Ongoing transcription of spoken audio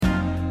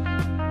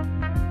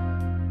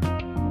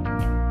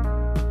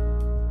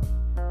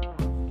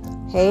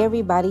Hey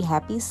everybody,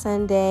 happy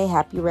Sunday,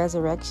 happy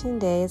Resurrection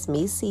Day. It's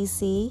me,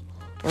 Cece,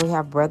 and we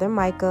have Brother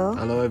Michael.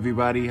 Hello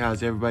everybody,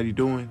 how's everybody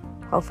doing?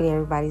 Hopefully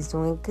everybody's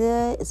doing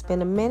good. It's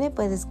been a minute,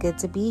 but it's good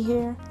to be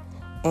here.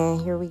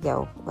 And here we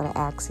go, what I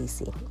asked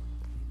Cece.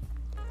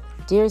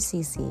 Dear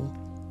Cece,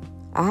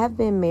 I have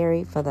been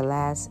married for the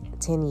last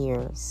 10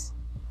 years,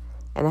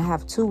 and I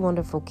have 2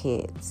 wonderful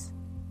kids.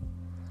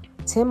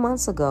 10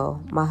 months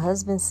ago, my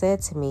husband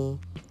said to me,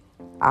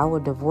 I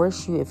would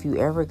divorce you if you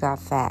ever got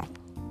fat.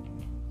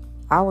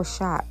 I was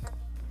shocked.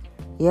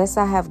 Yes,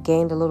 I have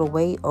gained a little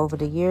weight over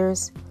the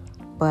years,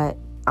 but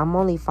I'm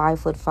only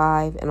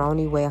 5'5" and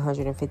only weigh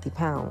 150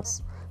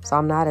 pounds, so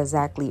I'm not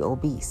exactly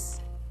obese.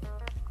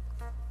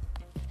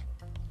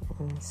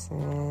 It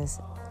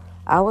says,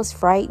 I was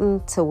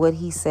frightened to what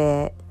he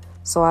said,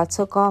 so I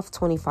took off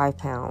 25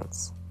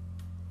 pounds.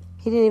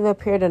 He didn't even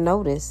appear to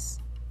notice.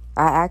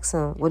 I asked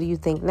him, what do you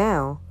think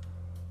now?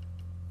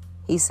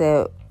 He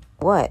said,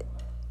 what?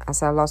 I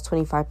said, I lost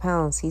 25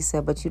 pounds. He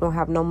said, but you don't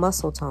have no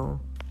muscle tone.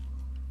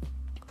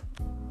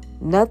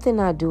 Nothing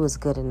I do is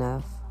good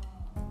enough.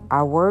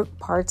 I work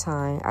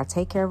part-time. I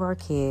take care of our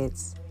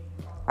kids.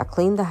 I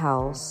clean the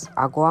house.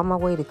 I go out my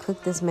way to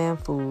cook this man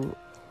food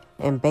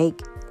and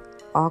bake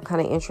all kind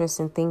of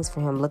interesting things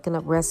for him, looking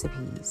up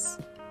recipes.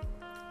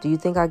 Do you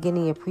think I get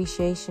any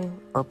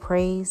appreciation or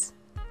praise?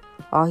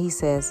 All he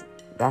says,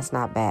 that's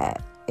not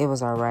bad. It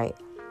was all right.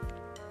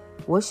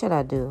 What should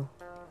I do?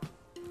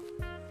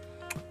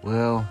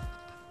 Well,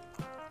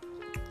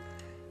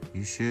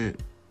 you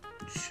should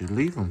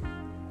leave him.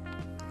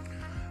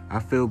 I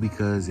feel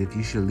because if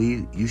you should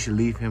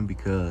leave him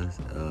because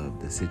of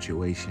the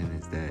situation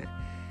is that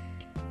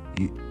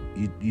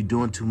you're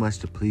doing too much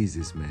to please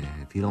this man.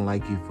 If he don't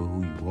like you for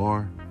who you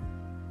are,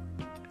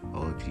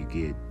 or if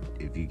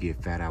you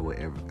get fat, I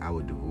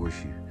would divorce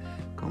you.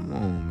 Come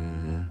on,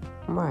 man.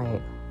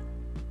 Right.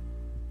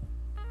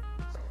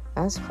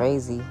 That's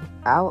crazy.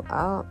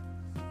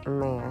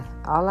 Man,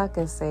 all I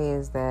can say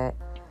is that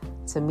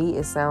to me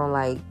it sounds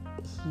like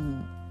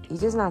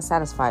he's just not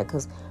satisfied,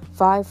 because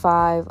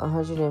 5'5",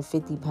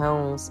 150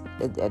 pounds,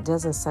 it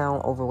doesn't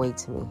sound overweight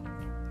to me.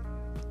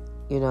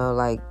 You know,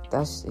 like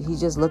he's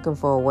just looking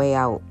for a way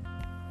out.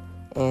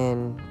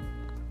 And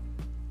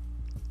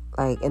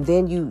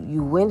then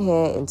you went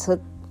ahead and took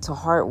to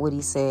heart what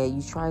he said.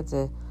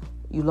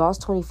 You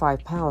lost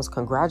 25 pounds.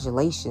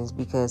 Congratulations,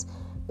 because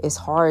it's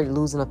hard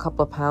losing a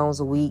couple of pounds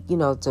a week,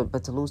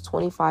 but to lose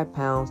 25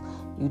 pounds,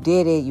 you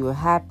did it. You were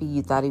happy.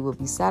 You thought he would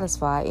be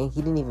satisfied, and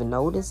he didn't even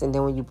notice. And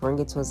then when you bring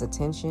it to his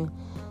attention,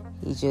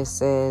 he just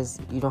says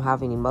you don't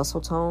have any muscle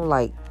tone,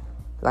 like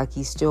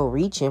he's still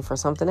reaching for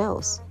something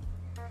else.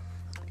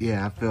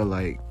 Yeah, I feel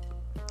like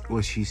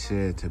what she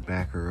said, to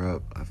back her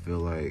up, I feel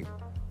like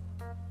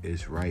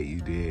it's right.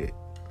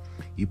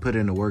 You put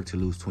in the work to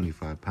lose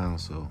 25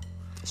 pounds, so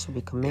it should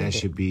be commended. That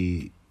should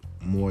be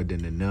more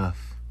than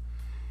enough.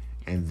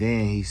 And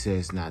then he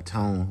says not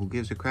tone. Who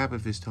gives a crap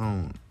if it's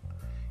tone?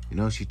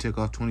 She took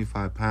off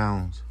 25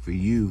 pounds for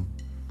you.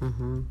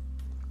 Mm-hmm.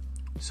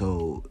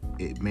 So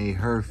it made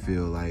her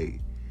feel like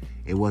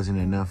it wasn't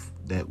enough,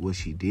 that what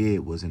she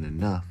did wasn't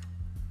enough.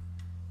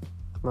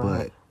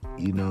 Right.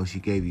 But, she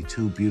gave you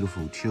 2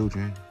 beautiful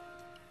children.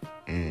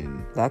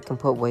 And that can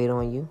put weight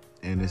on you.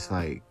 And it's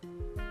like,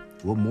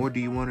 what more do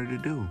you want her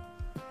to do?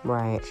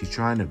 Right. She's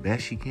trying the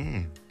best she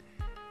can.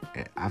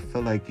 I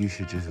feel like you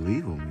should just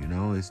leave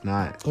him, It's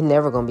not... You're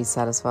never going to be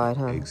satisfied,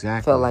 huh?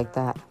 Exactly. Feel like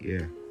that.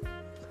 Yeah.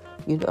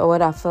 You know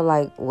what? I feel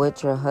like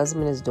what your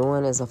husband is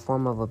doing is a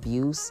form of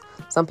abuse.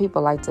 Some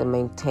people like to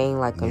maintain,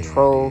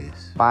 control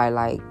by,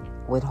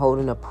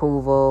 withholding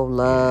approval,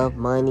 love,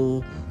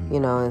 money,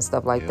 Mm-hmm. And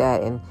stuff like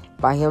that. And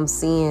by him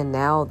seeing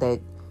now that,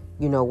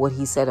 what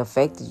he said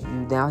affected you,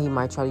 now he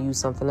might try to use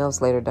something else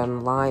later down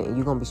the line, and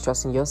you're going to be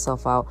stressing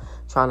yourself out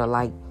trying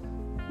to,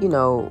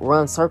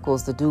 run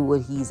circles to do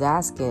what he's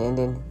asking, and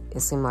then it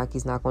seems like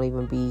he's not going to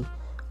even be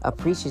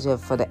appreciative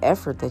for the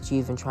effort that you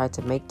even tried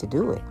to make to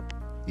do it.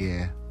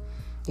 Yeah.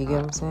 You get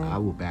what I'm saying? I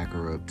will back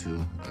her up too.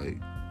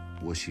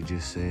 What she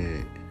just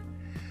said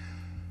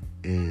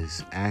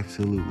is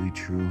absolutely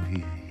true.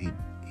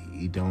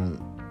 He don't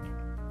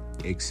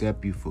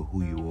accept you for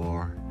who you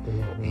are,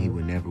 and he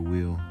would never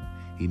will.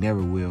 He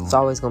never will. It's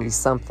always going to be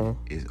something.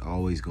 It's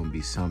always going to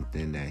be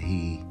something that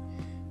he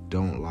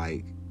don't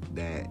like,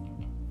 that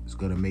it's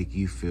going to make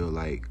you feel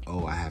like,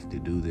 oh, I have to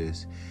do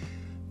this,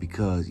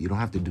 because you don't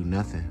have to do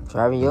nothing.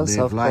 Driving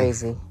yourself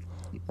crazy.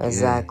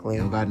 Exactly.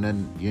 You don't got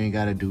nothing. You ain't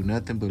got to do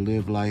nothing but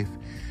live life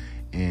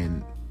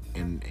and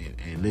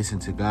listen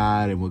to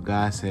God and what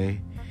God say,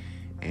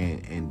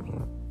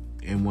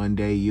 and one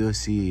day you'll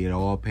see it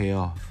all pay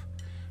off.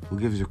 Who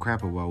gives a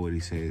crap about what he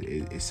said?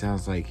 It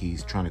sounds like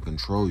he's trying to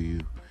control you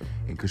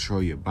and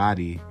control your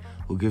body.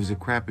 Who gives a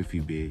crap if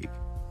you big?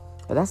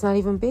 But that's not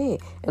even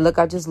big. And look,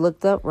 I just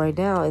looked up right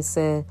now. It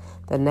said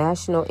the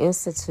National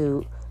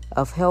Institute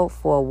of Health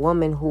for a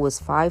woman who is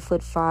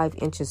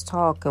 5'5"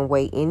 tall can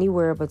weigh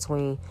anywhere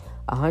between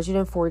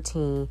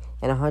 114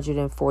 and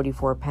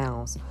 144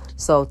 pounds.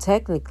 So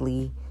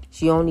technically,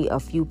 she only a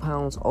few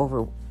pounds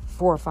over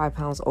 4 or 5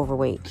 pounds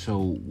overweight.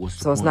 So what's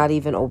the So point? it's not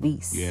even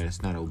obese. Yeah,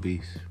 it's not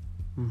obese.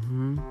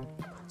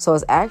 So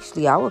it's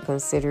actually, I would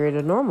consider it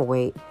a normal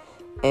weight.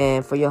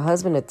 And for your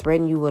husband to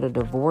threaten you with a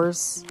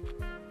divorce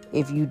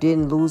if you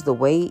didn't lose the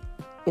weight,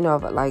 you know,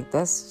 like,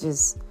 that's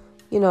just,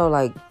 you know,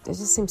 like, that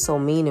just seems so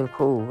mean and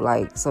cruel.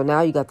 Like, so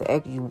now you got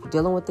you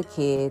dealing with the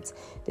kids,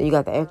 then you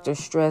got the extra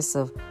stress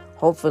of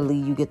hopefully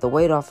you get the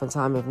weight off in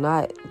time. If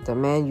not, the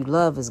man you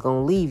love is going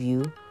to leave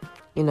you.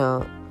 You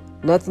know,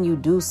 nothing you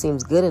do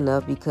seems good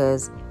enough,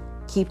 because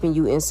keeping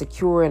you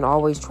insecure and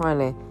always trying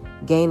to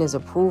gain his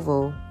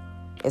approval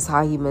is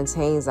how he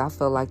maintains, I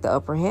feel like, the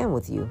upper hand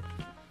with you.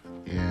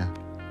 Yeah.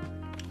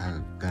 I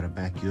gotta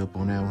back you up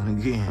on that one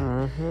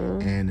again.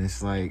 And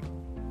it's like,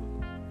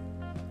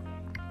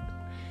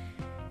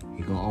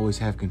 you're gonna always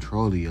have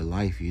control of your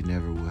life. You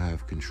never will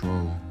have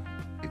control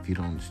if you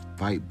don't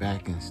fight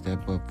back and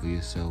step up for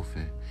yourself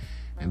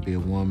and be a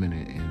woman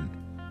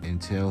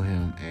and tell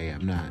him, hey,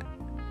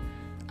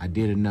 I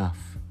did enough.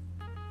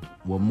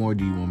 What more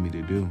do you want me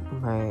to do?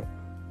 Right.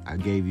 I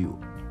gave you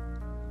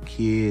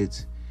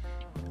kids.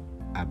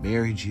 I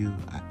married you.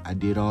 I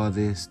did all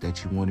this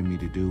that you wanted me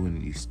to do,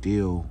 and you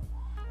still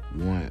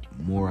want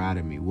more out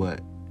of me. What?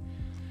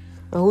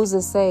 And who's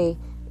to say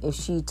if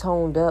she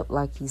toned up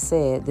like he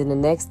said, then the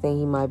next thing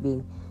he might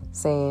be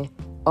saying,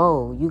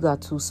 oh, you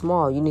got too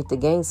small, you need to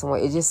gain some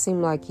weight. It just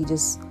seemed like he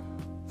just,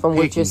 from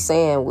what you're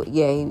saying,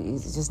 yeah,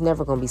 he's just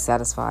never going to be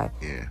satisfied.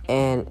 Yeah.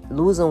 And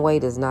losing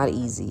weight is not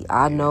easy.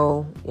 I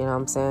know, you know what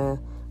I'm saying?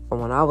 From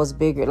when I was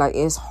bigger, like,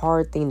 it's a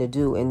hard thing to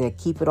do. And to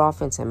keep it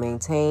off and to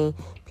maintain,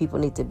 people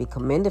need to be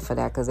commended for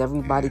that, because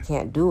everybody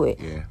can't do it.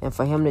 Yeah. And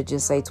for him to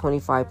just say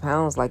 25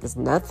 pounds like it's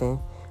nothing,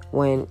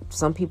 when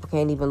some people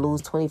can't even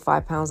lose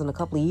 25 pounds in a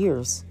couple of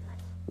years,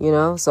 you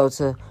know? So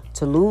to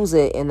lose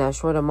it in that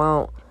short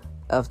amount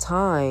of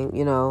time,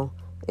 you know,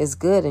 is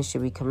good and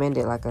should be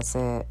commended, like I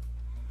said.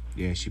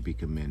 Yeah, it should be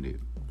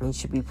commended. You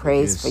should be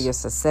praised for your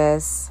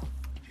success.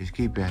 Just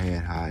keep your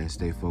head high and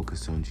stay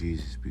focused on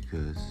Jesus,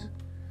 because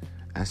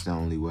that's the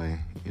only way,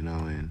 you know.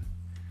 And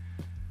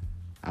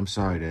I'm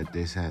sorry that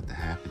this had to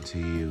happen to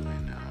you,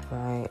 and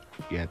right.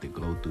 You had to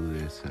go through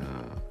this,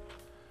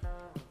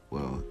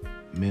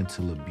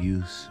 mental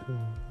abuse.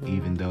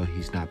 Even though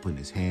he's not putting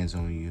his hands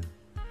on you,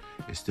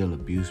 it's still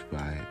abuse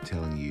by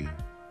telling you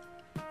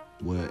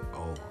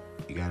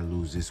you gotta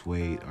lose this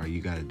weight or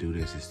you gotta do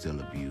this. It's still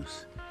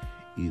abuse.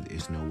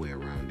 It's no way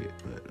around it.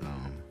 But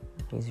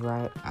he's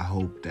right. I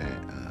hope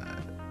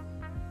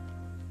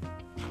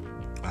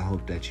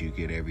that you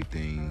get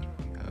everything.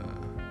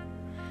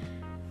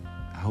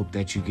 I hope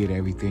that you get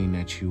everything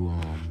that you're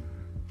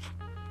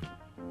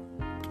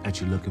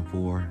looking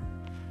for,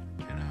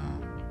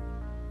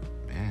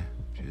 and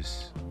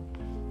just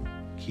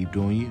keep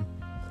doing you.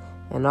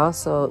 And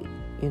also,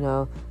 you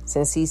know,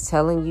 since he's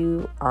telling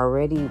you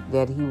already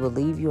that he will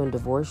leave you and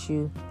divorce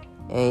you,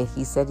 and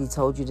he said he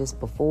told you this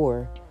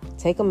before,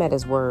 take him at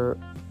his word.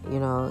 You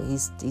know,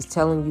 he's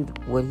telling you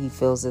what he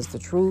feels is the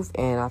truth,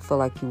 and I feel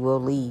like he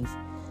will leave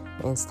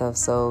and stuff.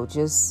 So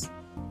just,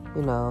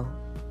 you know,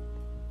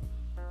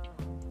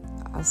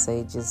 I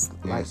say just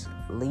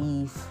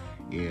leave.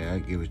 Yeah, I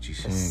get what you're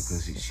saying,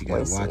 because she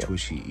got to watch what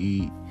she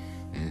eat,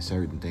 and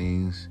certain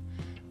things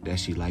that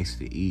she likes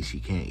to eat, she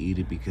can't eat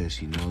it because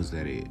she knows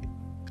that it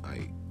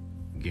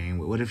gain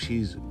weight. What if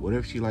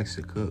she likes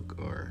to cook,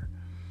 or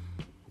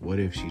what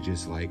if she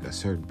just like a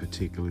certain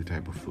particular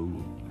type of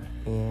food?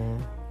 Yeah.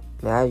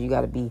 Now you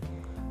got to be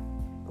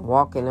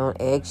walking on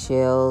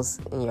eggshells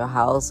in your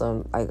house,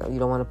 and you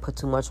don't want to put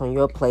too much on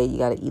your plate. You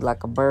got to eat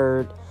like a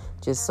bird,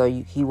 just so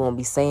he won't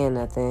be saying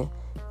nothing,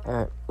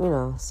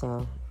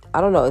 so I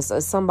don't know.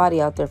 It's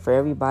somebody out there for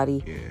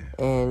everybody.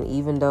 Yeah. And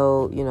even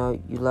though, you know,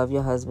 you love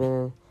your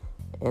husband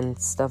and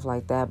stuff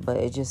like that, but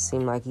it just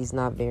seemed like he's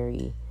not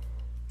very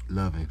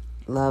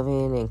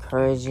loving,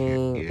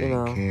 encouraging,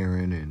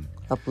 caring and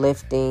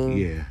uplifting.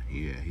 Yeah.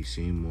 He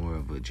seemed more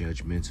of a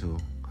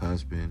judgmental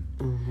husband,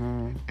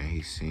 and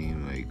he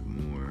seemed like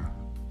more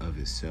of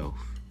himself.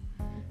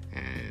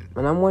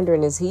 And I'm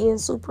wondering, is he in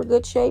super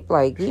good shape?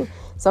 Like,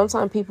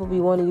 sometimes people be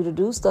wanting you to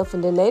do stuff,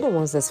 and then they the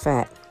ones that's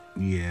fat.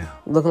 Yeah.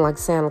 Looking like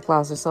Santa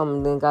Claus or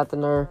something, then got the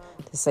nerve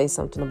to say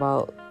something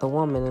about the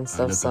woman and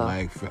stuff. Looking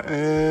like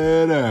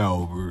Fat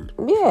Albert.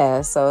 Yeah,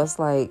 so it's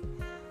like,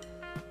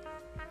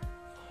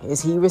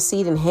 is he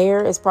receding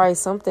hair? It's probably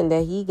something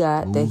that he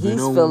got that he's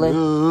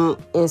feeling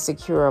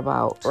insecure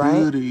about,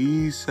 right? To the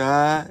east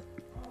side.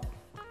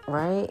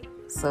 Right?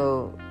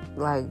 So,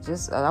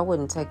 I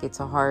wouldn't take it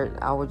to heart.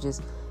 I would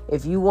just,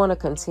 if you want to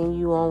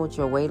continue on with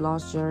your weight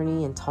loss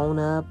journey and tone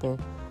up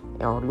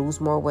or lose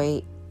more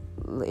weight,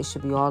 it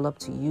should be all up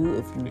to you.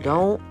 If you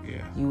don't,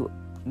 you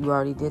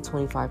already did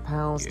 25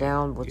 pounds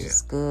down, which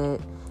is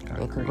good.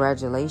 And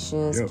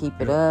congratulations.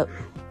 Keep it up.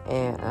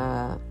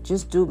 And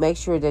just make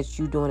sure that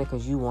you're doing it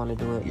because you want to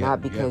do it,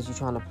 not because you're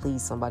trying to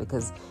please somebody.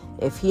 Because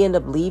if he end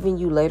up leaving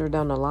you later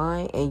down the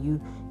line and you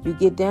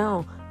get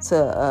down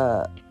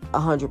to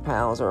 100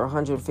 pounds or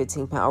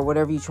 115 pounds or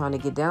whatever you're trying to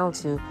get down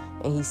to,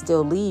 and he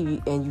still leave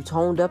you and you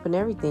toned up and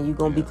everything, you're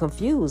going to be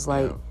confused.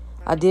 Like,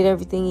 I did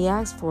everything he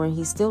asked for, and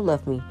he still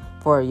left me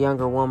for a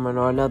younger woman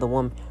or another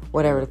woman,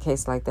 whatever the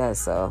case like that.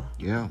 So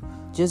Yeah.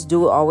 just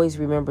do it. Always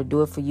remember,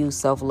 do it for you.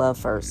 Self-love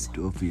first.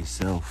 Do it for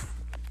yourself.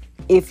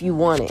 If you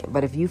want it.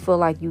 But if you feel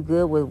like you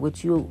good with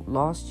what you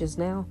lost just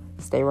now,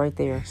 stay right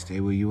there. Yeah, stay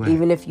where you at.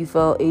 Even if he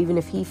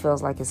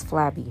feels like it's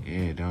flabby.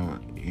 Yeah,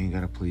 you ain't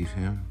gotta please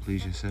him.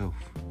 Please yourself.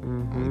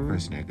 Mm-hmm. Only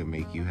person that can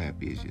make you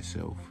happy is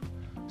yourself.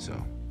 So.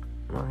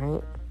 All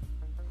right.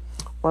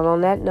 Well,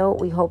 on that note,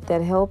 we hope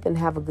that helped, and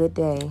have a good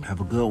day.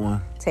 Have a good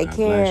one. Take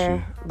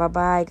care.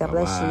 Bye-bye. God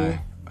bless you.